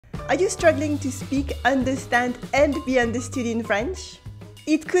Are you struggling to speak, understand, and be understood in French?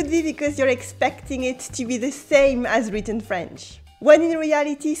 It could be because you're expecting it to be the same as written French, when in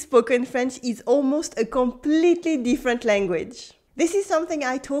reality, spoken French is almost a completely different language. This is something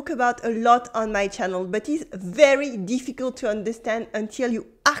I talk about a lot on my channel, but is very difficult to understand until you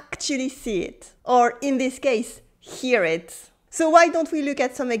actually see it, or in this case, hear it. So why don't we look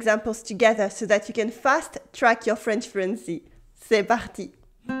at some examples together so that you can fast track your French fluency? C'est parti!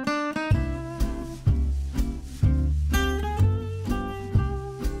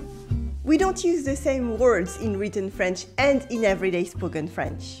 We don't use the same words in written French and in everyday spoken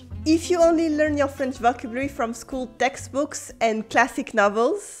French. If you only learn your French vocabulary from school textbooks and classic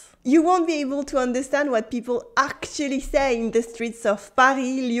novels, you won't be able to understand what people actually say in the streets of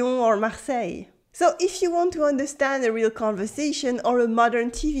Paris, Lyon, or Marseille. So if you want to understand a real conversation or a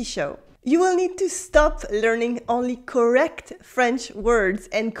modern TV show, you will need to stop learning only correct French words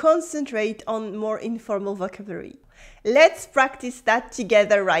and concentrate on more informal vocabulary. Let's practice that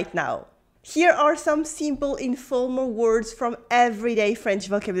together right now. Here are some simple informal words from everyday French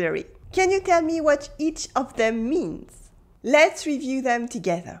vocabulary. Can you tell me what each of them means? Let's review them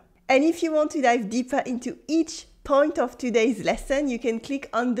together. And if you want to dive deeper into each point of today's lesson, you can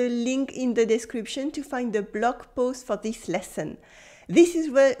click on the link in the description to find the blog post for this lesson. This is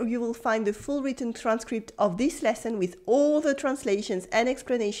where you will find the full written transcript of this lesson with all the translations and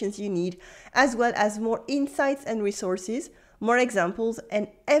explanations you need, as well as more insights and resources, more examples, and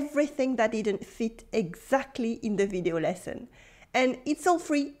everything that didn't fit exactly in the video lesson. And it's all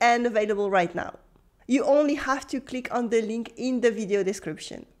free and available right now. You only have to click on the link in the video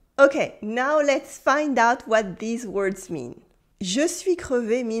description. Okay, now let's find out what these words mean. Je suis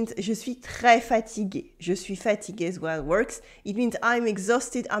crevé means je suis très fatigué. Je suis fatigué as well works. It means I'm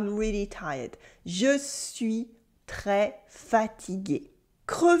exhausted, I'm really tired. Je suis très fatigué.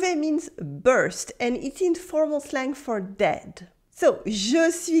 Crevé means burst, and it's informal slang for dead. So,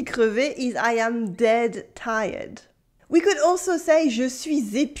 je suis crevé is I am dead tired. We could also say je suis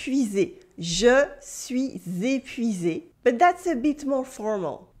épuisé. Je suis épuisé, but that's a bit more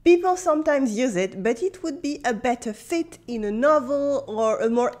formal. People sometimes use it, but it would be a better fit in a novel or a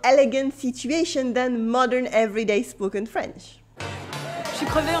more elegant situation than modern everyday spoken French. Je suis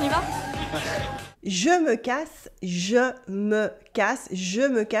crevé, on y va? Je me casse, je me casse, je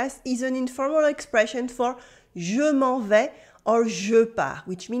me casse is an informal expression for je m'en vais or je pars,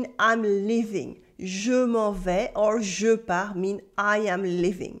 which means I'm leaving. Je m'en vais or je pars mean I am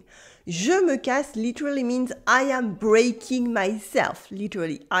leaving. Je me casse literally means I am breaking myself.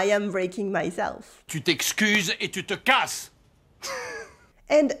 Literally, I am breaking myself. Tu t'excuses et tu te casses.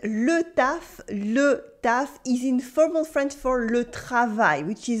 And le taf is informal French for le travail,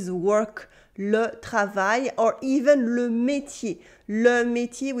 which is work, le travail, or even le métier,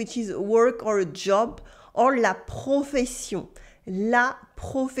 which is work or a job, or la profession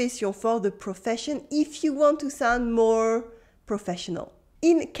for the profession, if you want to sound more professional.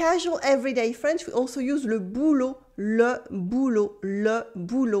 In casual everyday French, we also use le boulot, le boulot, le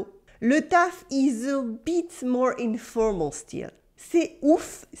boulot. Le taf is a bit more informal still. C'est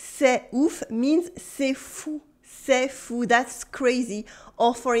ouf means c'est fou, that's crazy.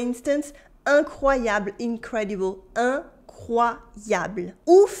 Or for instance, incroyable, incredible, incroyable.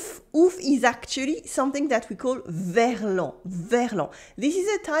 Ouf is actually something that we call verlan. This is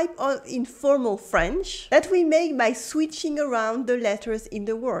a type of informal French that we make by switching around the letters in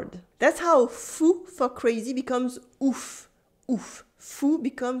the word. That's how fou for crazy becomes ouf. Fou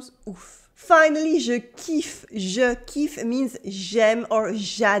becomes ouf. Finally, je kiffe. Je kiffe means j'aime or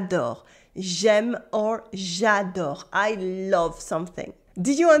j'adore. J'aime or j'adore. I love something.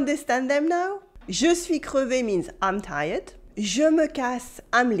 Did you understand them now? Je suis crevé means I'm tired. Je me casse,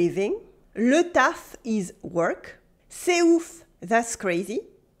 I'm leaving. Le taf is work. C'est ouf, that's crazy.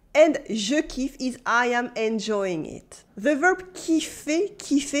 And je kiffe is I am enjoying it. The verb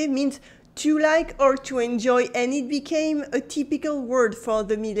kiffer means to like or to enjoy, and it became a typical word for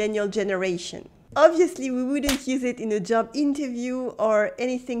the millennial generation. Obviously, we wouldn't use it in a job interview or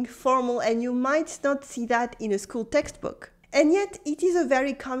anything formal, and you might not see that in a school textbook. And yet, it is a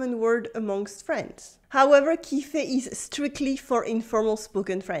very common word amongst friends. However, kiffer is strictly for informal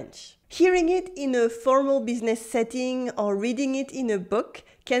spoken French. Hearing it in a formal business setting or reading it in a book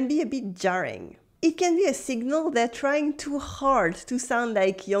can be a bit jarring. It can be a signal they're trying too hard to sound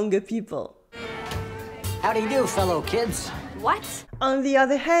like younger people. How do you do, fellow kids? What? On the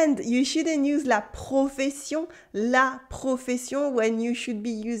other hand, you shouldn't use la profession when you should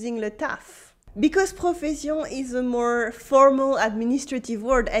be using le taf. Because profession is a more formal administrative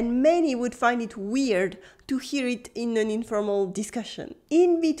word and many would find it weird to hear it in an informal discussion.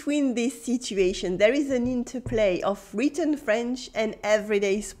 In between this situation, there is an interplay of written French and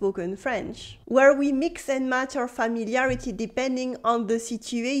everyday spoken French, where we mix and match our familiarity depending on the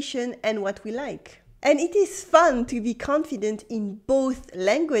situation and what we like. And it is fun to be confident in both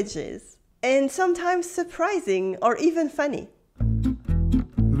languages, and sometimes surprising or even funny.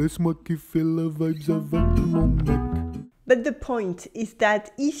 Laisse-moi kiffer la vibes avec mon mec. But the point is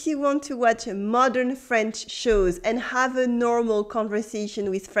that if you want to watch modern French shows and have a normal conversation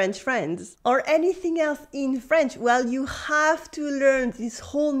with French friends, or anything else in French, well, you have to learn this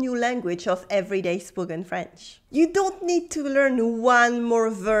whole new language of everyday spoken French. You don't need to learn one more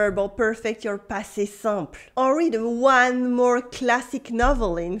verb or perfect your passé simple, or read one more classic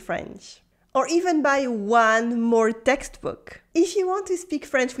novel in French, or even buy one more textbook. If you want to speak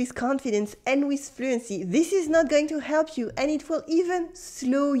French with confidence and with fluency, this is not going to help you and it will even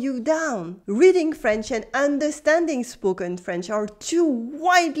slow you down. Reading French and understanding spoken French are two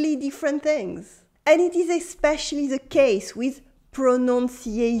widely different things. And it is especially the case with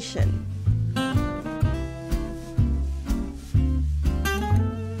pronunciation.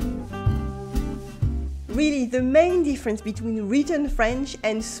 Really, the main difference between written French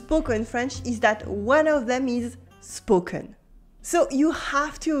and spoken French is that one of them is spoken. So you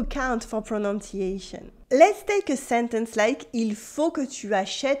have to account for pronunciation. Let's take a sentence like Il faut que tu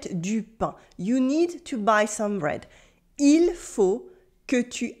achètes du pain. You need to buy some bread. Il faut que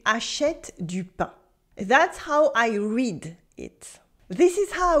tu achètes du pain. That's how I read it. This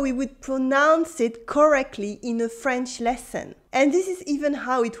is how we would pronounce it correctly in a French lesson. And this is even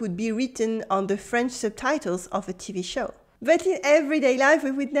how it would be written on the French subtitles of a TV show. But in everyday life,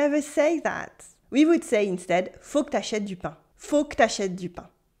 we would never say that. We would say instead, faut que t'achètes du pain. Faut que t'achètes du pain.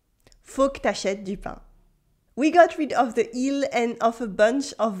 Faut que t'achètes du pain. We got rid of the il and of a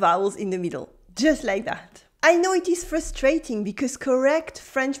bunch of vowels in the middle. Just like that. I know it is frustrating because correct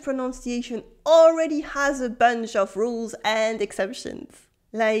French pronunciation already has a bunch of rules and exceptions,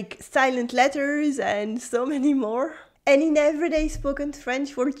 like silent letters and so many more. And in everyday spoken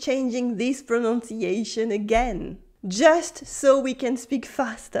French, we're changing this pronunciation again, just so we can speak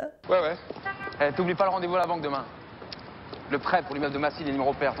faster. Ouais. Eh, t'oublies pas le rendez-vous à la banque demain. Le prêt pour l'immeuble de Massy, les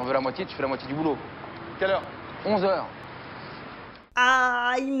numéros pairs. T'en veux la moitié, tu fais la moitié du boulot. Quelle heure? 11 heures.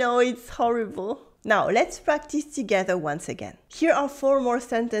 I know it's horrible. Now, let's practice together once again. Here are 4 more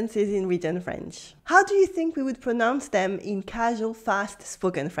sentences in written French. How do you think we would pronounce them in casual, fast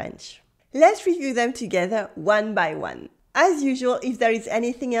spoken French? Let's review them together one by one. As usual, if there is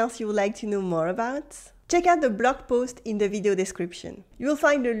anything else you would like to know more about, check out the blog post in the video description. You will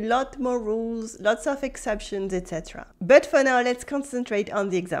find a lot more rules, lots of exceptions, etc. But for now, let's concentrate on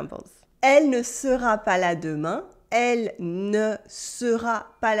the examples. Elle ne sera pas là demain. Elle ne sera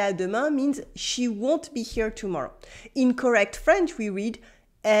pas là demain means she won't be here tomorrow. In correct French, we read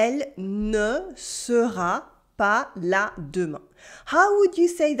Elle ne sera pas là demain. How would you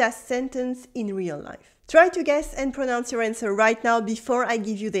say that sentence in real life? Try to guess and pronounce your answer right now before I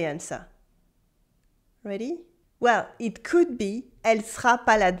give you the answer. Ready? Well, it could be Elle sera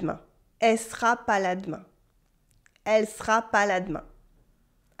pas là demain. Elle sera pas là demain. Elle sera pas là demain.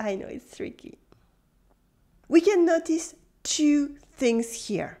 I know it's tricky. We can notice 2 things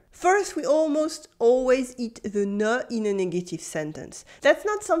here. First, we almost always eat the ne in a negative sentence. That's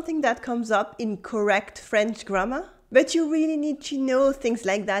not something that comes up in correct French grammar, but you really need to know things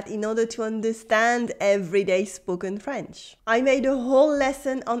like that in order to understand everyday spoken French. I made a whole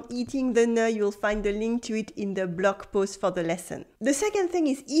lesson on eating the ne. You'll find the link to it in the blog post for the lesson. The second thing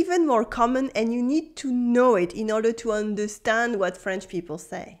is even more common and you need to know it in order to understand what French people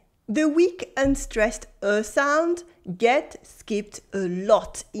say. The weak, unstressed sound gets skipped a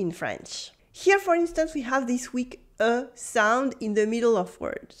lot in French. Here, for instance, we have this weak sound in the middle of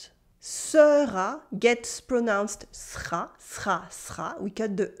words. Sera gets pronounced sera, sera, sera. We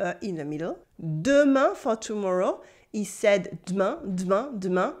cut the in the middle. Demain for tomorrow is said demain, demain,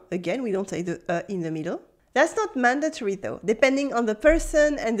 demain. Again, we don't say the in the middle. That's not mandatory though. Depending on the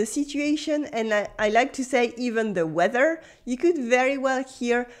person and the situation, and I like to say even the weather, you could very well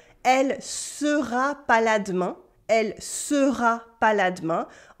hear Elle sera pas là demain, elle sera pas là demain,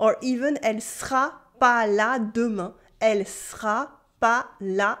 or even elle sera pas là demain, elle sera pas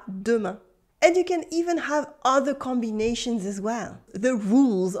là demain. And you can even have other combinations as well. The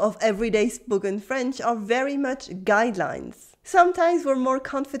rules of everyday spoken French are very much guidelines. Sometimes we're more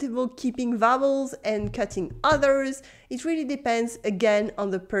comfortable keeping vowels and cutting others. It really depends again on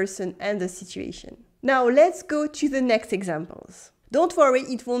the person and the situation. Now let's go to the next examples. Don't worry,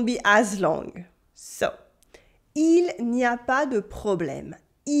 it won't be as long. So, il n'y a pas de problème.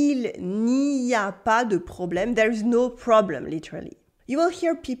 Il n'y a pas de problème. There is no problem, literally. You will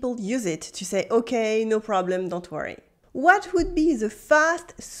hear people use it to say, okay, no problem, don't worry. What would be the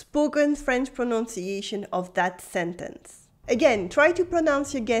fast spoken French pronunciation of that sentence? Again, try to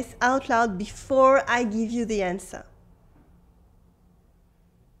pronounce your guess out loud before I give you the answer.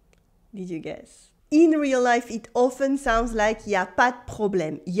 Did you guess? In real life, it often sounds like y a pas de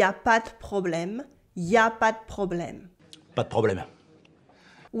problème, y a pas de problème, y a pas de problème. Pas de problème.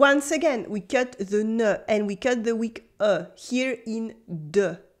 Once again, we cut the ne and we cut the weak e here in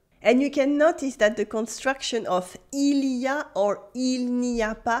de. And you can notice that the construction of il y a or il n'y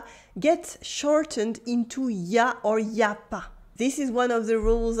a pas gets shortened into ya or ya pas. This is one of the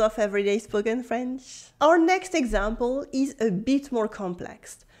rules of everyday spoken French. Our next example is a bit more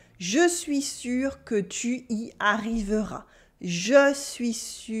complex. Je suis sûr que tu y arriveras. Je suis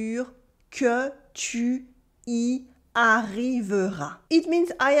sûr que tu y arriveras. It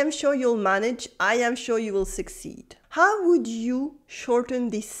means I am sure you'll manage, I am sure you will succeed. How would you shorten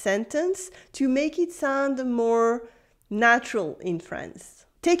this sentence to make it sound more natural in France?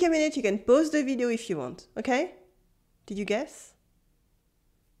 Take a minute, you can pause the video if you want, okay? Did you guess?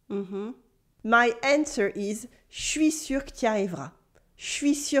 My answer is je suis sûr que tu y arriveras. Je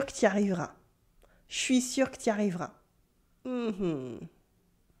suis sûr que tu y arriveras. Je suis sûr que tu y arriveras.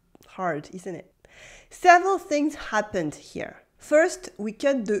 Hard, isn't it? Several things happened here. First, we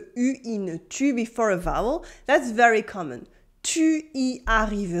cut the U in tu before a vowel. That's very common. Tu y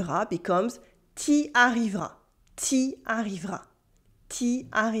arriveras becomes t'y arriveras. T'y arriveras. T'y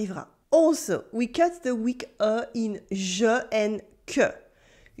arriveras. Also, we cut the weak E in je and que.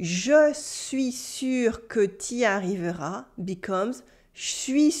 Je suis sûr que t'y arriveras becomes je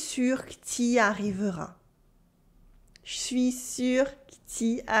suis sûr que t'y arriveras. Je suis sûr que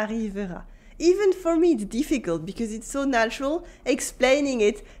t'y arriveras. Even for me, it's difficult because it's so natural. Explaining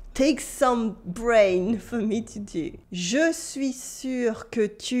it takes some brain for me to do. Je suis sûr que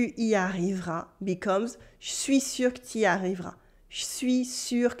tu y arriveras becomes je suis sûr que tu y arriveras. Je suis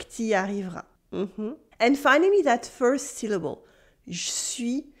sûr que tu y arriveras. And finally, that first syllable, je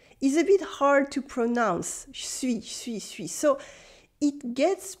suis, is a bit hard to pronounce. Je suis. So it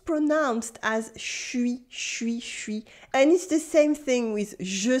gets pronounced as suis. And it's the same thing with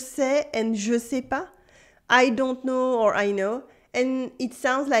je sais and je sais pas. I don't know or I know. And it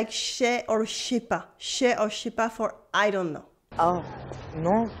sounds like je or je sais pas. Je or je sais pas for I don't know. Ah,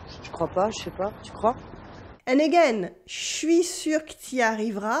 non, je crois pas, je sais pas, tu crois? And again, je suis sûr que tu y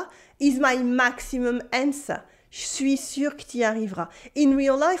arriveras is my maximum answer. Je suis sûr que tu y arriveras. In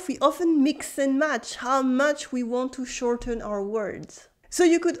real life, we often mix and match how much we want to shorten our words. So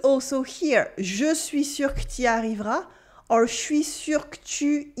you could also hear je suis sûr que tu y arriveras or je suis sûr que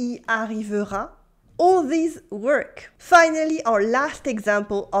tu y arriveras. All these work. Finally, our last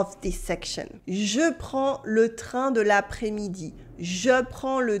example of this section. Je prends le train de l'après-midi. Je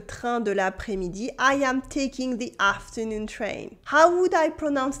prends le train de l'après-midi. I am taking the afternoon train. How would I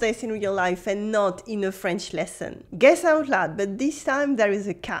pronounce this in real life and not in a French lesson? Guess out loud, but this time there is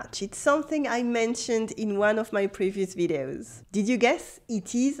a catch. It's something I mentioned in one of my previous videos. Did you guess?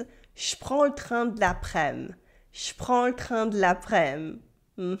 It is je prends le train de l'après-midi. Je prends le train de l'après-midi.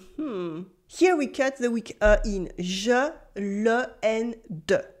 Here we cut the weak E in je, le, and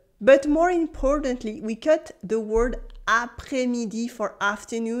de. But more importantly, we cut the word après-midi for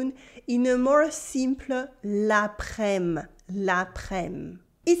afternoon in a more simple l'après-midi.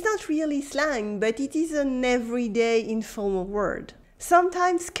 It's not really slang, but it is an everyday informal word.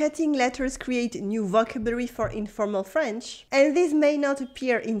 Sometimes cutting letters create new vocabulary for informal French, and this may not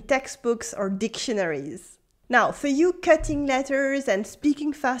appear in textbooks or dictionaries. Now, for you, cutting letters and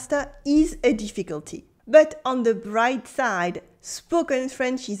speaking faster is a difficulty. But on the bright side, spoken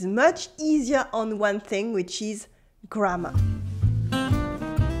French is much easier on one thing, which is grammar.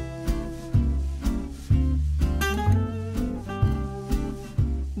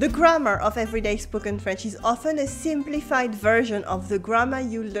 The grammar of everyday spoken French is often a simplified version of the grammar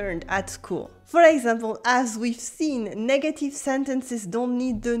you learned at school. For example, as we've seen, negative sentences don't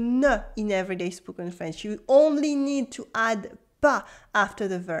need the ne in everyday spoken French. You only need to add pas after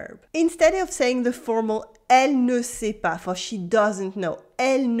the verb. Instead of saying the formal elle ne sait pas, for she doesn't know,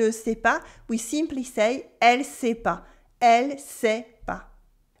 elle ne sait pas, we simply say elle sait pas, elle sait pas.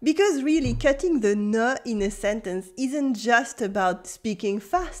 Because really, cutting the ne in a sentence isn't just about speaking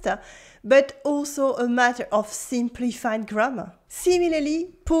faster, but also a matter of simplified grammar.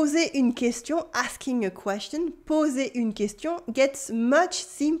 Similarly, poser une question, asking a question, poser une question gets much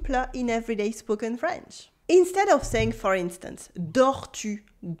simpler in everyday spoken French. Instead of saying, for instance, dors-tu,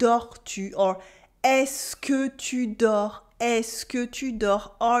 or est-ce que tu dors,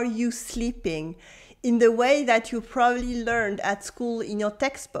 are you sleeping, in the way that you probably learned at school in your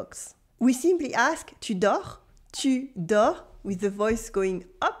textbooks, we simply ask, tu dors, with the voice going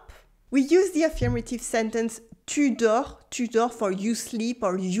up. We use the affirmative sentence tu dors for you sleep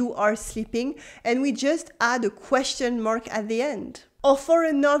or you are sleeping, and we just add a question mark at the end. Or for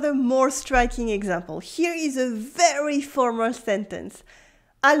another more striking example, here is a very formal sentence.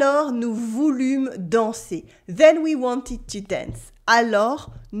 Alors nous voulûmes danser. Then we wanted to dance.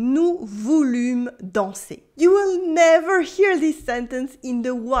 Alors nous voulûmes danser. You will never hear this sentence in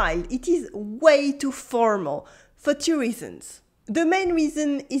the wild. It is way too formal for two reasons. The main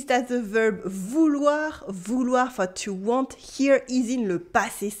reason is that the verb vouloir for to want here is in le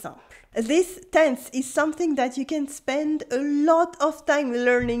passé simple. This tense is something that you can spend a lot of time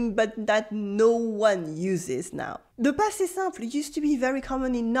learning but that no one uses now. The passé simple used to be very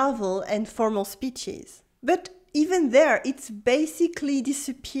common in novel and formal speeches. But even there, it's basically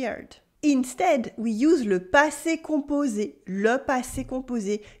disappeared. Instead, we use le passé composé.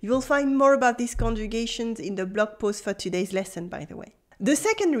 You will find more about these conjugations in the blog post for today's lesson, by the way. The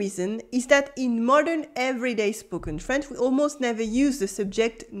second reason is that in modern everyday spoken French, we almost never use the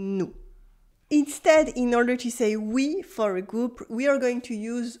subject nous. Instead, in order to say we for a group, we are going to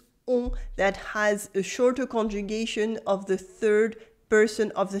use on that has a shorter conjugation of the third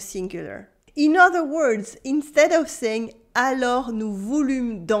person of the singular. In other words, instead of saying alors nous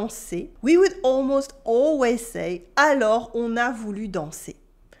voulûmes danser, we would almost always say alors on a voulu danser.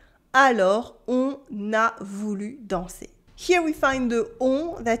 Alors on a voulu danser. Here we find the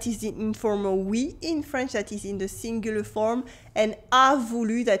on that is the informal we in French that is in the singular form, and a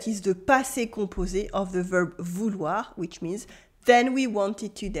voulu that is the passé composé of the verb vouloir, which means then we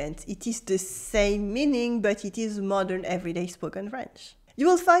wanted to dance. It is the same meaning, but it is modern everyday spoken French. You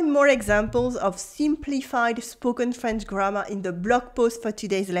will find more examples of simplified spoken French grammar in the blog post for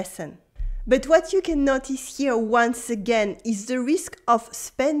today's lesson. But what you can notice here once again is the risk of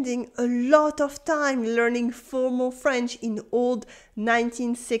spending a lot of time learning formal French in old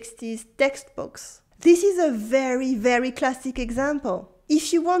 1960s textbooks. This is a very, very classic example.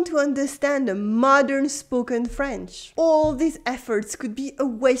 If you want to understand a modern spoken French, all these efforts could be a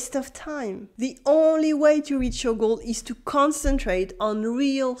waste of time. The only way to reach your goal is to concentrate on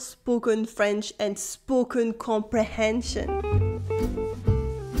real spoken French and spoken comprehension.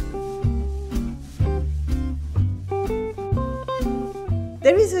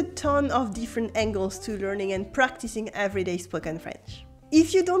 There is a ton of different angles to learning and practicing everyday spoken French.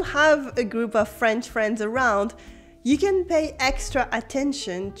 If you don't have a group of French friends around, you can pay extra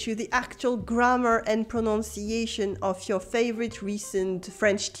attention to the actual grammar and pronunciation of your favorite recent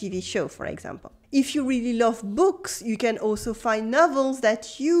French TV show, for example. If you really love books, you can also find novels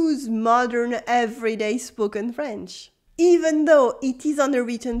that use modern everyday spoken French, even though it is on a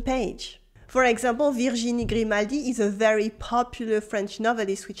written page. For example, Virginie Grimaldi is a very popular French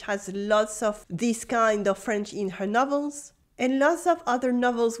novelist which has lots of this kind of French in her novels, and lots of other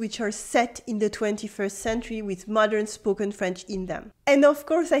novels which are set in the 21st century with modern spoken French in them. And of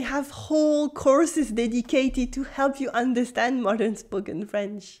course, I have whole courses dedicated to help you understand modern spoken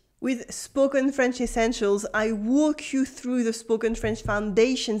French. With Spoken French Essentials, I walk you through the spoken French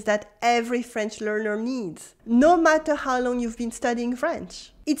foundations that every French learner needs, no matter how long you've been studying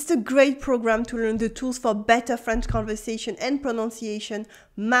French. It's a great program to learn the tools for better French conversation and pronunciation,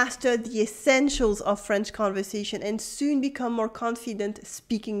 master the essentials of French conversation, and soon become more confident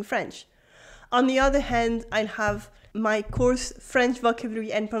speaking French. On the other hand, I'll have my course, French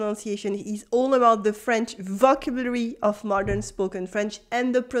Vocabulary and Pronunciation, is all about the French vocabulary of modern spoken French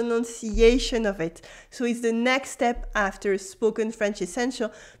and the pronunciation of it. So it's the next step after Spoken French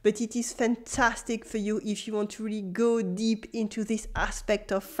Essential, but it is fantastic for you if you want to really go deep into this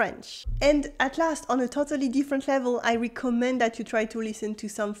aspect of French. And at last, on a totally different level, I recommend that you try to listen to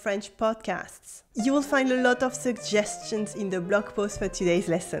some French podcasts. You will find a lot of suggestions in the blog post for today's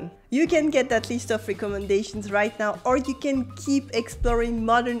lesson. You can get that list of recommendations right now, or you can keep exploring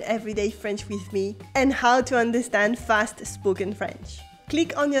modern everyday French with me and how to understand fast spoken French.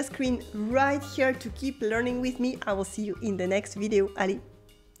 Click on your screen right here to keep learning with me. I will see you in the next video. Allez,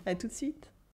 à tout de suite!